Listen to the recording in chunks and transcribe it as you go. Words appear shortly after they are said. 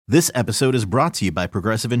This episode is brought to you by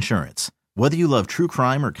Progressive Insurance. Whether you love true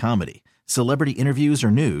crime or comedy, celebrity interviews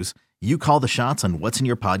or news, you call the shots on what's in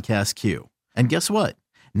your podcast queue. And guess what?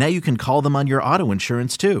 Now you can call them on your auto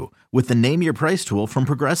insurance too with the Name Your Price tool from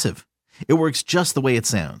Progressive. It works just the way it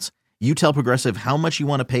sounds. You tell Progressive how much you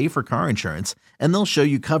want to pay for car insurance, and they'll show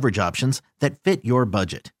you coverage options that fit your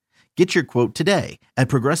budget. Get your quote today at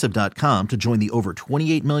Progressive.com to join the over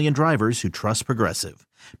 28 million drivers who trust Progressive.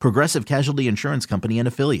 Progressive Casualty Insurance Company and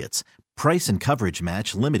Affiliates. Price and coverage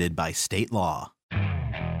match limited by state law.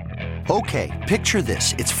 Okay, picture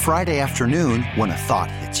this. It's Friday afternoon when a thought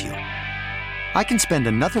hits you. I can spend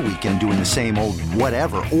another weekend doing the same old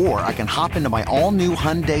whatever, or I can hop into my all-new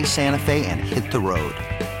Hyundai Santa Fe and hit the road.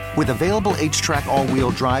 With available H-Track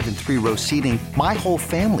all-wheel drive and three-row seating, my whole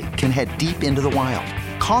family can head deep into the wild.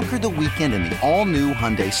 Conquer the weekend in the all-new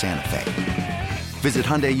Hyundai Santa Fe. Visit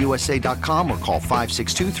HyundaiUSA.com or call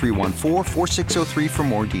 562-314-4603 for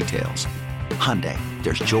more details. Hyundai,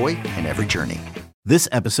 there's joy in every journey. This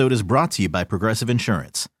episode is brought to you by Progressive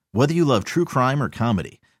Insurance. Whether you love true crime or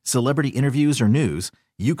comedy, celebrity interviews or news,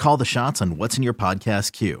 you call the shots on what's in your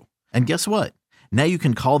podcast queue. And guess what? Now you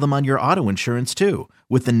can call them on your auto insurance too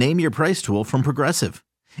with the Name Your Price tool from Progressive.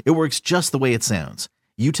 It works just the way it sounds.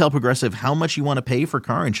 You tell Progressive how much you want to pay for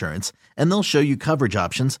car insurance, and they'll show you coverage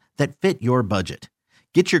options that fit your budget.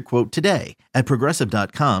 Get your quote today at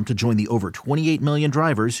Progressive.com to join the over 28 million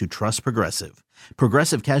drivers who trust Progressive.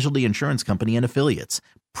 Progressive Casualty Insurance Company and Affiliates.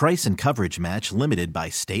 Price and coverage match limited by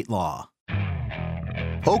state law.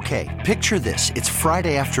 Okay, picture this. It's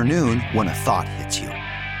Friday afternoon when a thought hits you.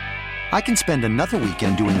 I can spend another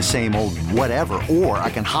weekend doing the same old whatever, or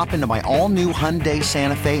I can hop into my all-new Hyundai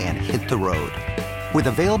Santa Fe and hit the road. With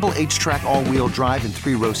available H-Track all-wheel drive and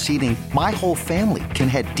three-row seating, my whole family can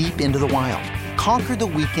head deep into the wild. Conquer the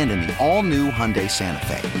weekend in the all-new Hyundai Santa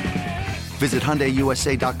Fe. Visit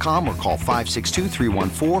HyundaiUSA.com or call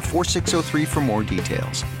 562-314-4603 for more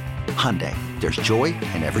details. Hyundai, there's joy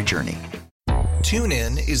in every journey.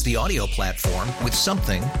 TuneIn is the audio platform with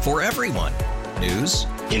something for everyone. News.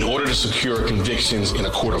 In order to secure convictions in a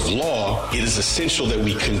court of law, it is essential that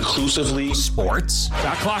we conclusively. Sports.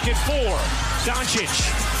 Shot clock at 4. Doncic.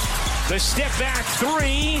 The step back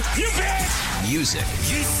 3. You bet. Music.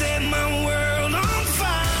 You set my world on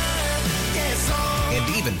fire. Yes, and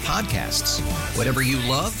even podcasts. Whatever you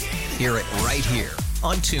love, hear it right here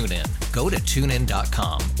on TuneIn. Go to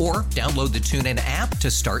TuneIn.com or download the TuneIn app to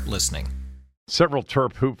start listening. Several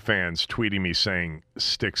Terp Hoop fans tweeting me saying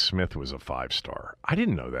Stick Smith was a 5-star. I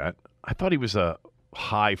didn't know that. I thought he was a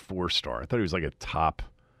high 4-star. I thought he was like a top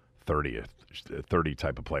 30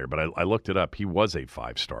 type of player. But I looked it up. He was a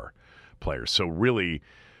 5-star player. So really,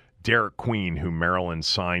 Derek Queen, who Maryland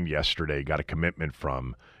signed yesterday, got a commitment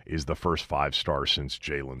from, is the first 5-star since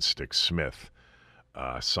Jalen Stick Smith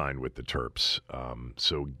signed with the Terps.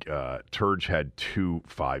 So Turge had 2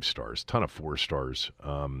 5-stars, ton of 4-stars.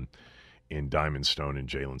 In Diamond Stone and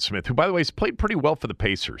Jalen Smith, who, by the way, has played pretty well for the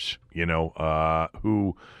Pacers, who are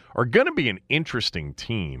going to be an interesting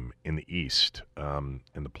team in the East in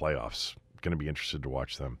the playoffs. Going to be interested to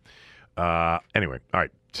watch them. Anyway, all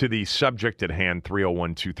right, to the subject at hand,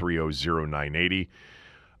 301-230-0980.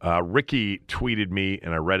 Ricky tweeted me,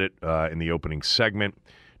 and I read it in the opening segment.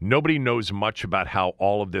 Nobody knows much about how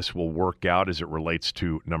all of this will work out as it relates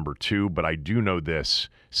to number 2, but I do know this.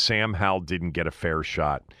 Sam Howell didn't get a fair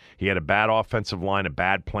shot. He had a bad offensive line, a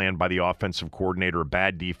bad plan by the offensive coordinator, a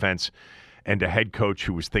bad defense, and a head coach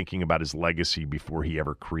who was thinking about his legacy before he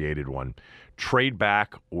ever created one. Trade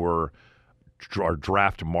back or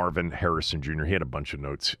draft Marvin Harrison Jr. He had a bunch of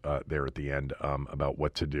notes there at the end about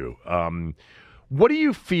what to do. What do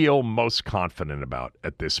you feel most confident about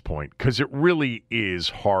at this point? Because it really is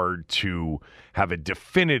hard to have a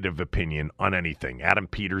definitive opinion on anything. Adam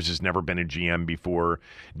Peters has never been a GM before.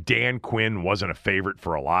 Dan Quinn wasn't a favorite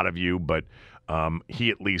for a lot of you, but he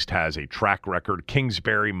at least has a track record.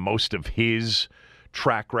 Kingsbury, most of his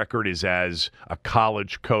track record is as a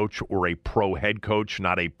college coach or a pro head coach,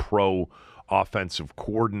 not a pro offensive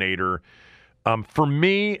coordinator. For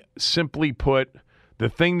me, simply put, the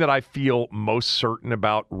thing that I feel most certain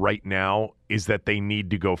about right now is that they need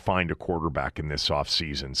to go find a quarterback in this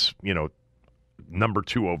offseason. Number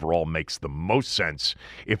 2 overall makes the most sense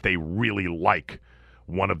if they really like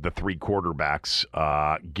one of the 3 quarterbacks,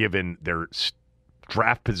 given their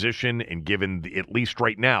draft position and given, at least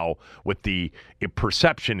right now, what the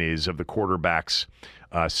perception is of the quarterbacks'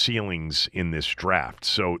 ceilings in this draft.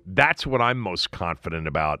 So that's what I'm most confident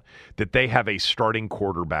about, that they have a starting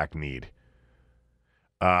quarterback need.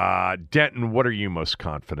 Denton, what are you most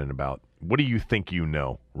confident about? What do you think you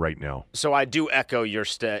know right now? So I do echo your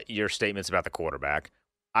statements about the quarterback.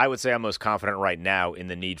 I would say I'm most confident right now in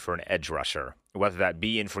the need for an edge rusher, whether that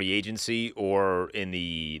be in free agency or in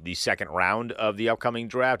the second round of the upcoming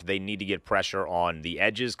draft. They need to get pressure on the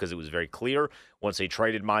edges because it was very clear once they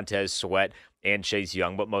traded Montez Sweat and Chase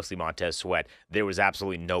Young, but mostly Montez Sweat, there was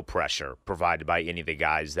absolutely no pressure provided by any of the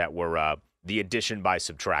guys that were the addition by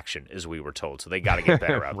subtraction, as we were told. So they got to get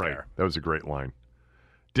better out right. there. That was a great line.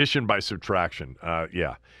 Addition by subtraction.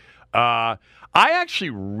 Yeah. I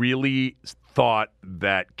actually really thought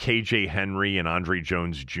that KJ Henry and Andre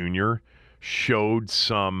Jones Jr. showed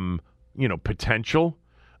some, potential.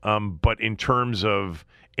 But in terms of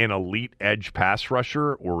an elite edge pass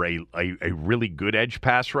rusher or a really good edge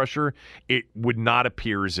pass rusher, it would not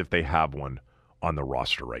appear as if they have one on the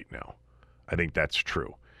roster right now. I think that's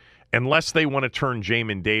true. Unless they want to turn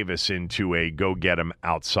Jamin Davis into a go-get-him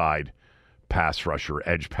outside pass rusher,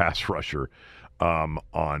 edge pass rusher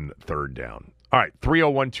on third down. All right,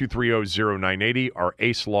 301-230-0980. Our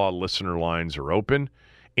Ace Law listener lines are open.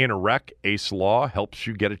 In a wreck, Ace Law helps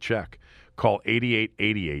you get a check. Call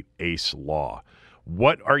 8888 Ace Law.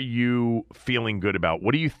 What are you feeling good about?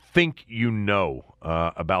 What do you think you know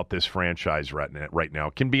about this franchise right now?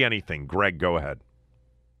 It can be anything. Greg, go ahead.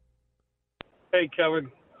 Hey, Kevin.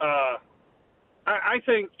 I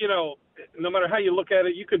think, no matter how you look at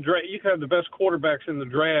it, you could have the best quarterbacks in the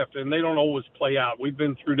draft, and they don't always play out. We've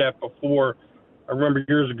been through that before. I remember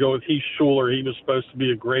years ago with Heath Schuler, he was supposed to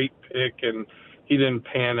be a great pick, and he didn't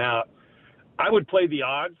pan out. I would play the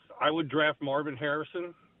odds. I would draft Marvin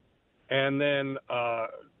Harrison and then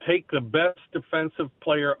take the best defensive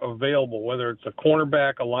player available, whether it's a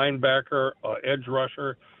cornerback, a linebacker, an edge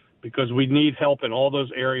rusher, because we need help in all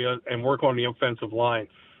those areas and work on the offensive line.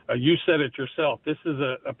 You said it yourself. This is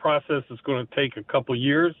a process that's going to take a couple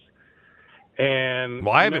years. And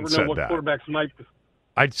I haven't said what that. Quarterbacks might.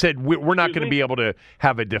 I said we're not going to be able to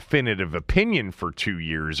have a definitive opinion for 2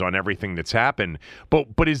 years on everything that's happened.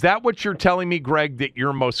 But is that what you're telling me, Greg, that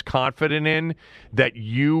you're most confident in? That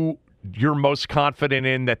you're most confident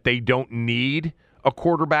in that they don't need a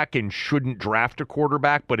quarterback and shouldn't draft a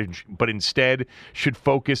quarterback, but instead should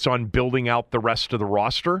focus on building out the rest of the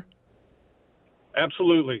roster?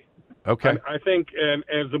 Absolutely. Okay. I think, and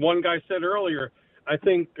as the one guy said earlier, I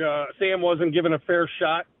think Sam wasn't given a fair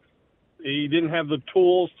shot. He didn't have the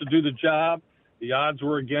tools to do the job. The odds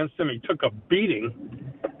were against him. He took a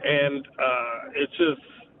beating. And it's just,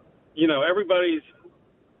 everybody's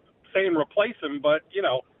saying replace him, but,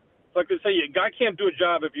 like I say, a guy can't do a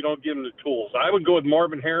job if you don't give him the tools. I would go with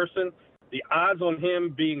Marvin Harrison. The odds on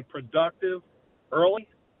him being productive early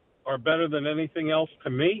are better than anything else to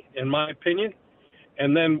me, in my opinion.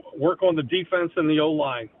 And then work on the defense and the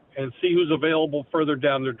O-line and see who's available further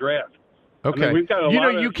down the draft. Okay. I mean, we've got a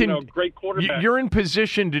lot of great quarterbacks. You're in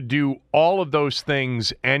position to do all of those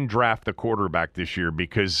things and draft the quarterback this year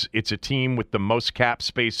because it's a team with the most cap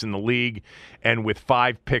space in the league and with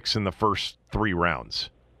 5 picks in the first 3 rounds.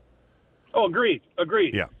 Oh, agreed.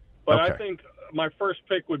 Yeah. But okay. I think my first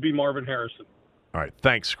pick would be Marvin Harrison. All right.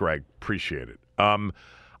 Thanks, Greg. Appreciate it.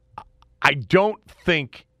 I don't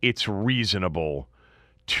think it's reasonable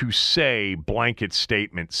to say blanket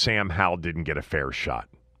statement Sam Howell didn't get a fair shot.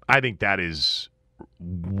 I think that's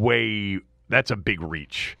a big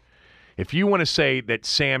reach. If you want to say that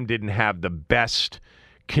Sam didn't have the best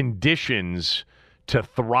conditions to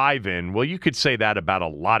thrive in, well, you could say that about a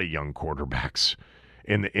lot of young quarterbacks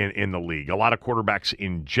in the league, a lot of quarterbacks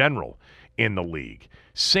in general in the league.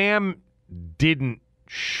 Sam didn't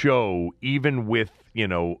show, even with,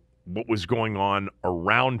 what was going on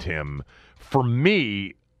around him, for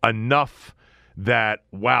me, enough that,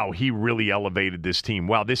 wow, he really elevated this team.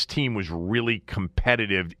 Wow, this team was really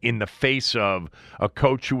competitive in the face of a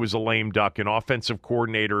coach who was a lame duck, an offensive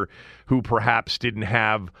coordinator who perhaps didn't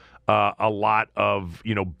have a lot of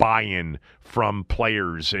buy-in from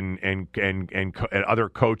players and other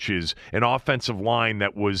coaches, an offensive line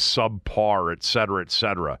that was subpar, et cetera, et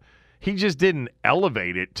cetera. He just didn't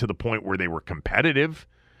elevate it to the point where they were competitive.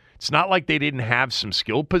 It's not like they didn't have some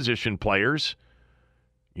skill position players.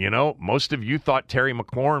 Most of you thought Terry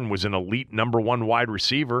McLaurin was an elite number 1 wide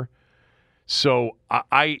receiver. So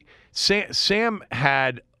Sam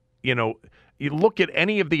had, you look at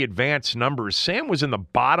any of the advanced numbers, Sam was in the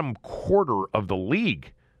bottom quarter of the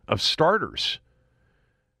league of starters.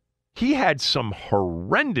 He had some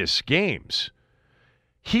horrendous games.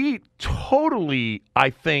 He totally, I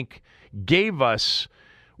think, gave us,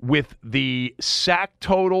 with the sack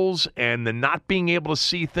totals and the not being able to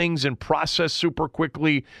see things and process super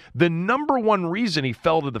quickly, the number 1 reason he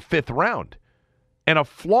fell to the 5th round, and a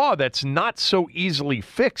flaw that's not so easily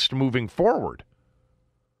fixed moving forward.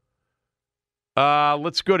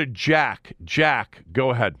 Let's go to Jack. Jack,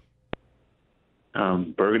 go ahead.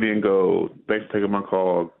 Burgundy and Gold. Thanks for taking my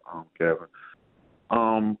call, Kevin.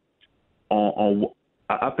 I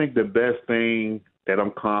think the best thing that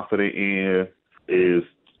I'm confident in is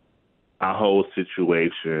our whole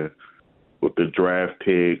situation with the draft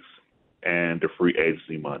picks and the free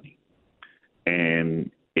agency money.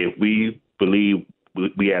 And if we believe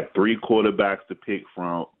we had 3 quarterbacks to pick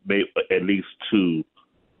from, maybe at least 2,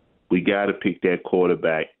 we got to pick that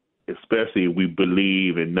quarterback, especially if we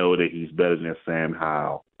believe and know that he's better than Sam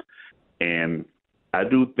Howell. And I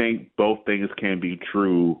do think both things can be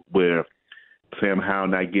true, where Sam Howell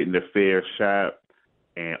not getting a fair shot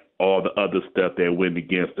and all the other stuff that went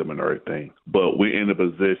against him and everything. But we're in a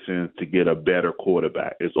position to get a better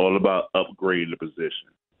quarterback. It's all about upgrading the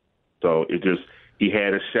position. So he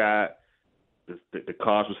had a shot. The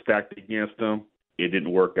cards were stacked against him. It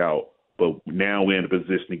didn't work out. But now we're in a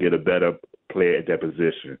position to get a better player at that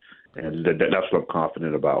position. And that's what I'm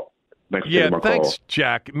confident about. Thanks,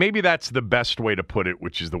 Jack. Maybe that's the best way to put it,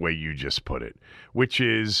 which is the way you just put it, which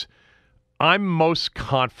is I'm most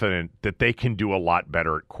confident that they can do a lot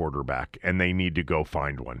better at quarterback, and they need to go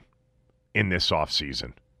find one in this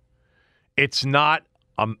offseason. It's not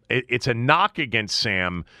it's a knock against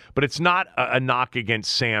Sam, but it's not a knock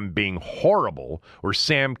against Sam being horrible or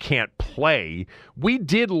Sam can't play. We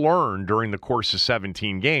did learn during the course of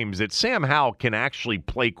 17 games that Sam Howell can actually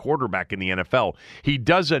play quarterback in the NFL. He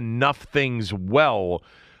does enough things well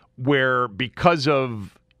where, because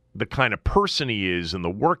of the kind of person he is and the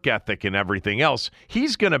work ethic and everything else,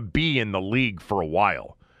 he's going to be in the league for a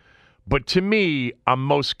while. But to me, I'm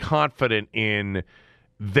most confident in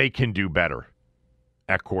they can do better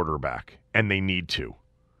at quarterback, and they need to.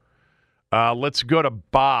 Let's go to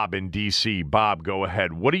Bob in D.C. Bob, go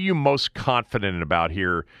ahead. What are you most confident about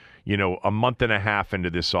here, a month and a half into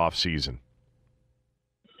this offseason?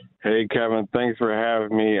 Hey, Kevin, thanks for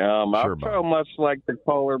having me. Sure, I felt much like the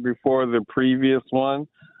caller before the previous one.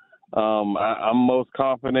 I'm most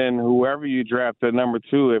confident in whoever you draft at number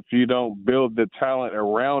 2. If you don't build the talent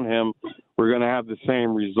around him, we're going to have the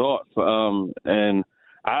same results. And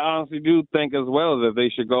I honestly do think as well that they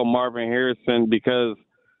should go Marvin Harrison, because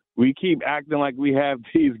we keep acting like we have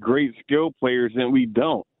these great skill players and we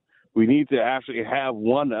don't. We need to actually have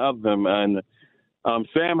one of them. And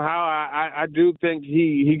Sam Howell, I do think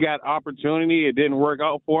he got opportunity. It didn't work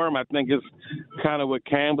out for him. I think it's kind of what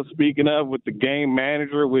Cam was speaking of with the game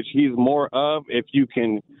manager, which he's more of, if you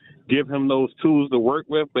can give him those tools to work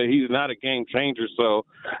with, but he's not a game changer. So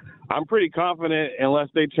I'm pretty confident unless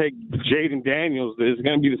they take Jaden Daniels, that it's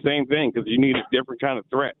going to be the same thing, because you need a different kind of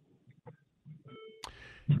threat.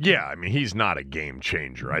 Yeah, I mean, he's not a game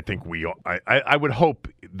changer. I think I would hope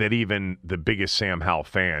that even the biggest Sam Howell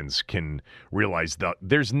fans can realize that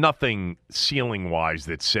there's nothing ceiling-wise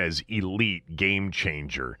that says elite game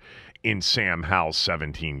changer in Sam Howell's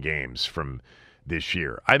 17 games from this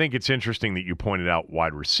year. I think it's interesting that you pointed out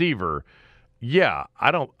wide receiver. Yeah,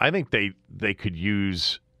 I think they could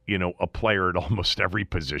use, a player at almost every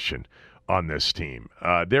position on this team.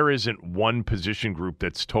 There isn't one position group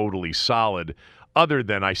that's totally solid, other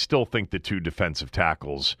than I still think the 2 defensive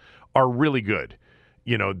tackles are really good.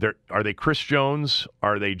 Are they Chris Jones?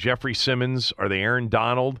 Are they Jeffrey Simmons? Are they Aaron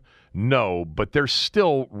Donald? No, but they're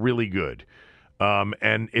still really good.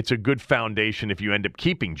 And it's a good foundation if you end up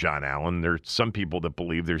keeping John Allen. There's some people that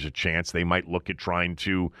believe there's a chance they might look at trying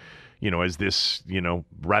to, as this,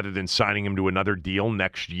 rather than signing him to another deal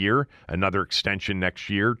next year, another extension next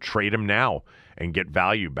year, trade him now and get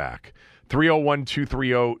value back.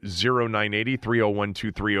 301-230-0980,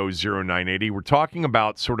 301-230-0980. We're talking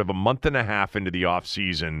about sort of a month and a half into the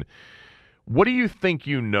offseason. What do you think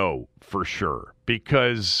for sure?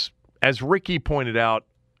 Because as Ricky pointed out,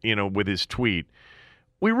 with his tweet,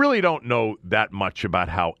 we really don't know that much about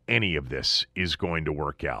how any of this is going to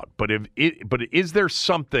work out. But is there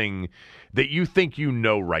something that you think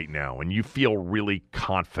right now and you feel really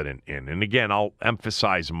confident in? And again, I'll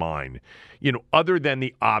emphasize mine. Other than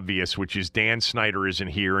the obvious, which is Dan Snyder isn't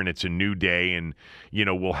here and it's a new day, and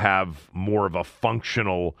we'll have more of a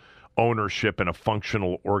functional ownership and a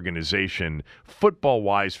functional organization.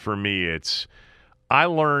 Football-wise, for me, I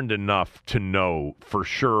learned enough to know for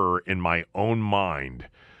sure in my own mind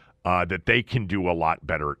that they can do a lot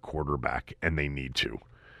better at quarterback, and they need to.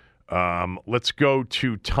 Let's go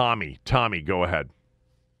to Tommy. Tommy, go ahead.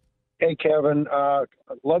 Hey, Kevin.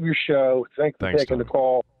 Love your show. Thanks for taking the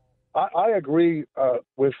call. I agree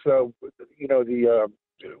with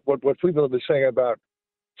what people have been saying about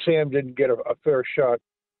Sam didn't get a fair shot.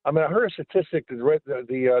 I mean, I heard a statistic that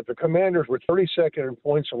the Commanders were 32nd in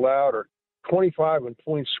points allowed, or 25 in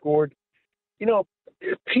points scored.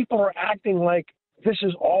 people are acting like this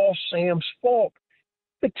is all Sam's fault.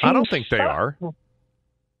 I don't think they are.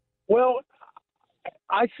 Well,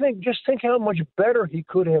 I think how much better he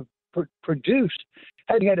could have produced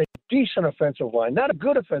had he had a decent offensive line. Not a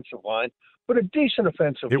good offensive line, but a decent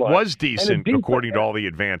offensive line. It was decent according to all the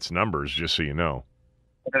advanced numbers, just so you know.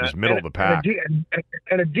 It was middle of the pack.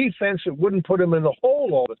 And a defense that wouldn't put him in the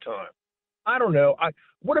hole all the time. I don't know.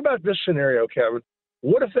 What about this scenario, Kevin?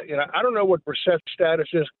 What if, I don't know what Brissett's status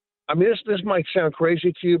is. I mean, this might sound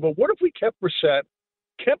crazy to you, but what if we kept Brissett,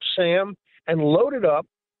 kept Sam, and loaded up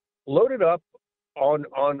on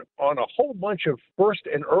a whole bunch of first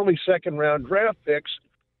and early second round draft picks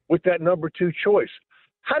with that number 2 choice?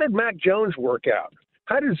 How did Mac Jones work out?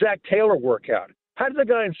 How did Zach Taylor work out? How did the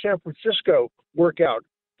guy in San Francisco work out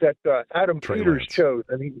that Adam Peters chose?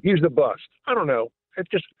 I mean, he's the bust. I don't know.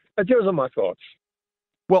 Those are my thoughts.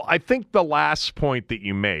 Well, I think the last point that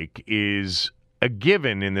you make is a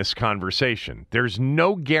given in this conversation. There's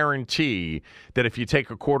no guarantee that if you take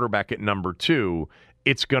a quarterback at number 2,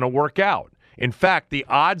 it's going to work out. In fact, the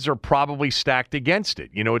odds are probably stacked against it.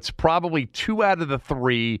 It's probably 2 out of the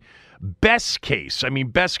 3 best case,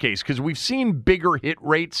 because we've seen bigger hit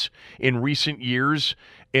rates in recent years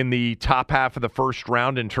in the top half of the first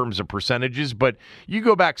round in terms of percentages, but you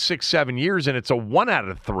go back 6-7 years and it's a 1 out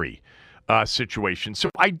of 3 situation. So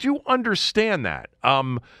I do understand that.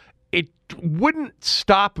 It wouldn't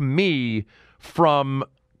stop me from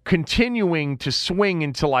continuing to swing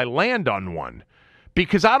until I land on one,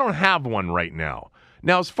 because I don't have one right now.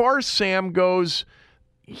 Now, as far as Sam goes,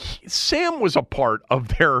 Sam was a part of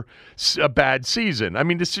their bad season. I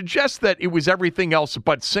mean, to suggest that it was everything else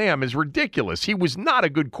but Sam is ridiculous. He was not a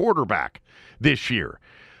good quarterback this year.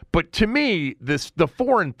 But to me, the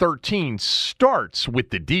 4-13 starts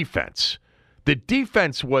with the defense. The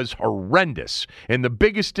defense was horrendous and the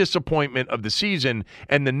biggest disappointment of the season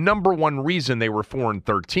and the number one reason they were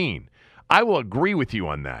 4-13. I will agree with you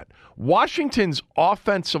on that. Washington's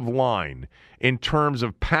offensive line in terms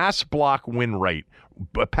of pass block win rate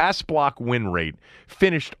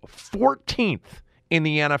finished 14th in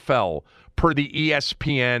the NFL per the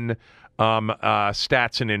ESPN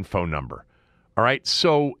stats and info number. All right,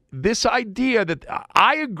 so this idea that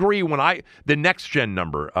I agree the next gen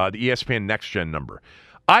number, the ESPN next gen number,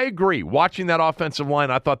 I agree. Watching that offensive line,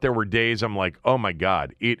 I thought there were days I'm like, oh my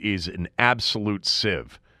God, it is an absolute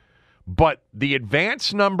sieve. But the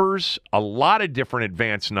advanced numbers, a lot of different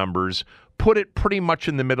advanced numbers, put it pretty much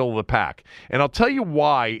in the middle of the pack. And I'll tell you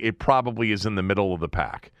why it probably is in the middle of the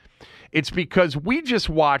pack. It's because we just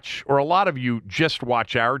watch, or a lot of you just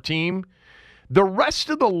watch our team. The rest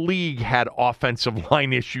of the league had offensive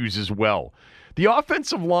line issues as well. The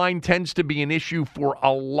offensive line tends to be an issue for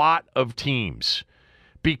a lot of teams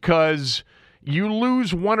because you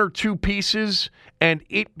lose 1 or 2 pieces and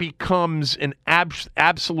it becomes an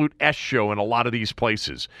absolute S show in a lot of these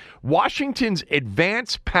places. Washington's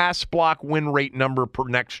advanced pass block win rate number per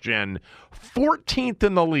next gen, 14th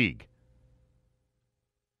in the league.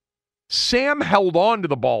 Sam held on to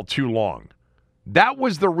the ball too long. That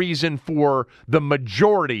was the reason for the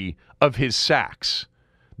majority of his sacks.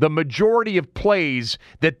 The majority of plays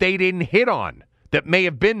that they didn't hit on that may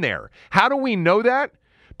have been there. How do we know that?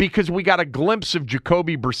 Because we got a glimpse of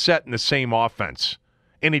Jacoby Brissett in the same offense.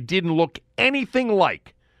 And it didn't look anything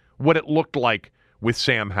like what it looked like with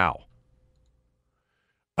Sam Howell.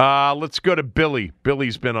 Let's go to Billy.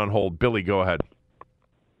 Billy's been on hold. Billy, go ahead.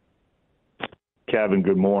 Kevin,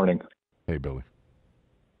 good morning. Hey, Billy.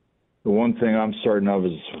 The one thing I'm certain of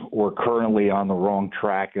is we're currently on the wrong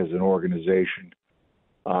track as an organization.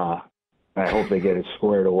 I hope they get it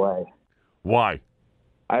squared away. Why?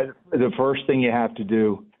 The first thing you have to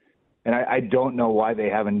do, and I don't know why they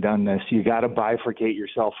haven't done this, you got to bifurcate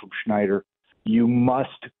yourself from Schneider. You must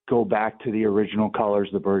go back to the original colors,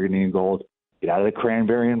 the burgundy and gold. Get out of the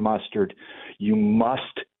cranberry and mustard. You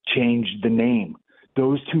must change the name.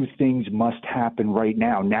 Those 2 things must happen right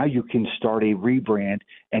now. Now you can start a rebrand,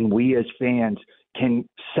 and we as fans can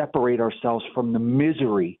separate ourselves from the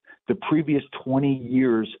misery, the previous 20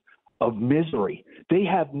 years of misery. They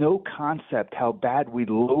have no concept how bad we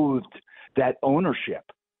loathed that ownership.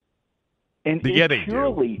 And yeah, they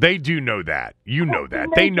do. They do know that. You know that.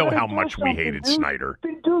 They know how much we hated Snyder.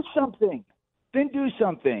 Then do something.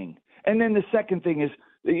 And then the second thing is,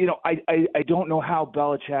 I don't know how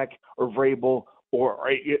Belichick or Vrabel or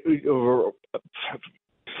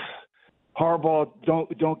Harbaugh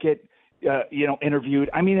don't get interviewed.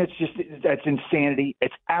 I mean, that's insanity.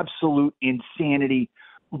 It's absolute insanity.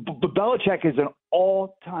 But Belichick is an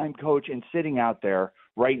all-time coach, and sitting out there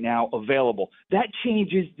right now available. That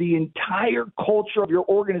changes the entire culture of your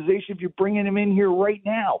organization if you're bringing him in here right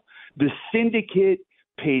now. The syndicate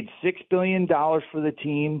paid $6 billion for the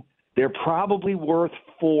team. They're probably worth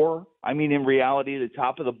 $4 billion. I mean, in reality, the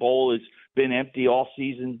top of the bowl has been empty all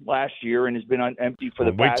season last year and has been empty for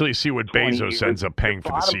the past 20 years. Wait till you see what Bezos ends up paying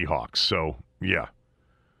for the Seahawks. So, yeah.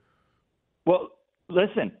 Well,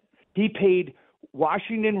 listen, he paid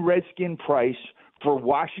Washington Redskin price for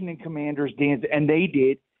Washington Commanders, and they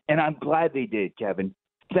did, and I'm glad they did, Kevin.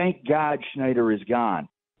 Thank God Schneider is gone.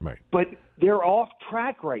 Right. But they're off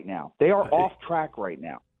track right now. They are off track right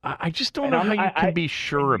now. I just don't know how you can be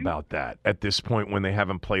sure about that at this point when they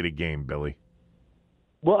haven't played a game, Billy.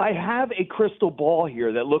 Well, I have a crystal ball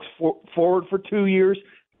here that looks forward for 2 years,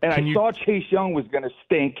 and I saw Chase Young was going to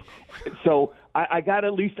stink, so I got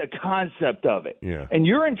at least a concept of it. Yeah. And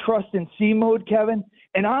you're in trust and see mode, Kevin,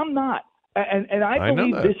 and I'm not. And I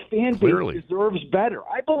believe this fan base deserves better.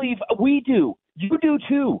 I believe we do. You do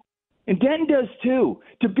too. And Den does too.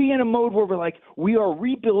 To be in a mode where we're like, we are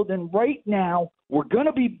rebuilding right now. We're going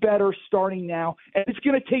to be better starting now. And it's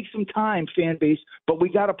going to take some time, fan base, but we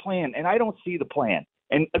got a plan. And I don't see the plan.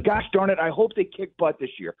 And gosh darn it, I hope they kick butt this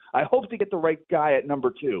year. I hope they get the right guy at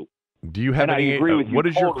number 2. Do you have any? What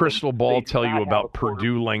does your crystal ball tell you about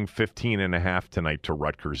Purdue laying 15.5 tonight to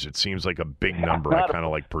Rutgers? It seems like a big number. I kind of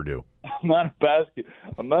like Purdue. I'm not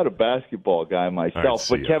a basketball guy myself,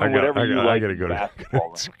 but Kevin, whatever you like. I got to go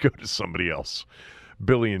go to somebody else.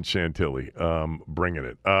 Billy and Chantilly, bringing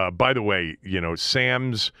it. By the way,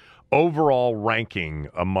 Sam's overall ranking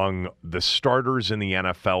among the starters in the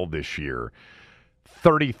NFL this year,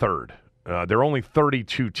 33rd. There are only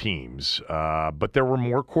 32 teams, but there were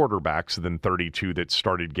more quarterbacks than 32 that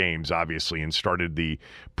started games, obviously, and started the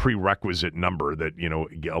prerequisite number that,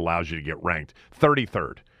 allows you to get ranked.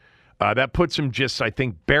 33rd. That puts him just, I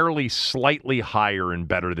think, barely slightly higher and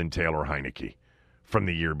better than Taylor Heineke from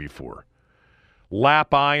the year before.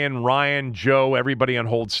 Lap, Ian, Ryan, Joe, everybody on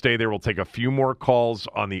hold, stay there. We'll take a few more calls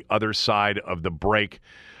on the other side of the break.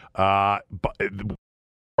 Trying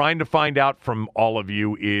to find out from all of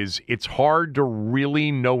you is it's hard to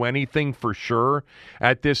really know anything for sure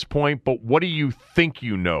at this point, but what do you think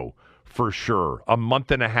you know for sure a month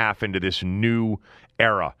and a half into this new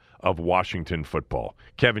era of Washington football?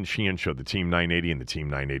 Kevin Sheehan Show, the Team 980 and the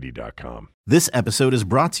Team980.com. This episode is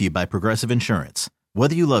brought to you by Progressive Insurance.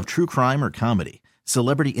 Whether you love true crime or comedy,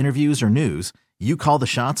 celebrity interviews or news, you call the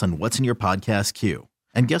shots on what's in your podcast queue.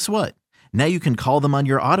 And guess what? Now you can call them on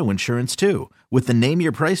your auto insurance too with the Name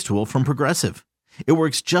Your Price tool from Progressive. It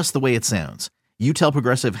works just the way it sounds. You tell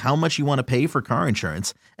Progressive how much you want to pay for car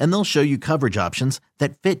insurance, and they'll show you coverage options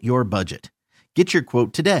that fit your budget. Get your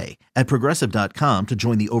quote today at Progressive.com to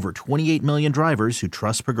join the over 28 million drivers who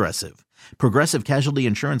trust Progressive. Progressive Casualty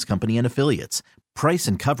Insurance Company and Affiliates. Price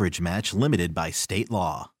and coverage match limited by state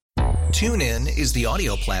law. TuneIn is the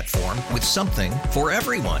audio platform with something for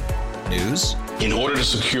everyone. News. In order to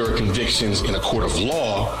secure convictions in a court of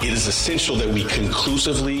law, it is essential that we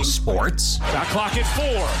conclusively. Sports. Shot clock at 4.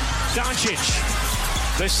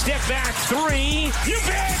 Doncic. The step back 3. You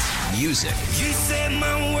bet. Music. You set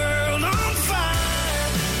my world on fire.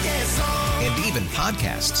 Yes, and even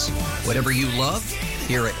podcasts. Whatever you love,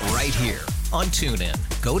 hear it right here on TuneIn.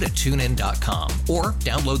 Go to TuneIn.com or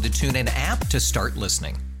download the TuneIn app to start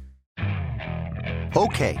listening.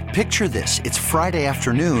 Okay, picture this. It's Friday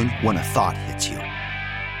afternoon when a thought hits you.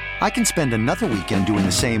 I can spend another weekend doing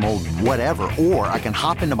the same old whatever, or I can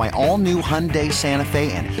hop into my all-new Hyundai Santa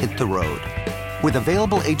Fe and hit the road. With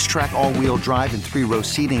available H-Track all-wheel drive and 3-row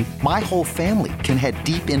seating, my whole family can head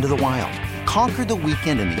deep into the wild. Conquer the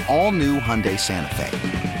weekend in the all-new Hyundai Santa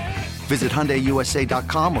Fe. Visit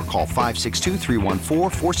HyundaiUSA.com or call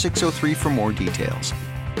 562-314-4603 for more details.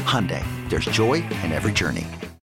 Hyundai, there's joy in every journey.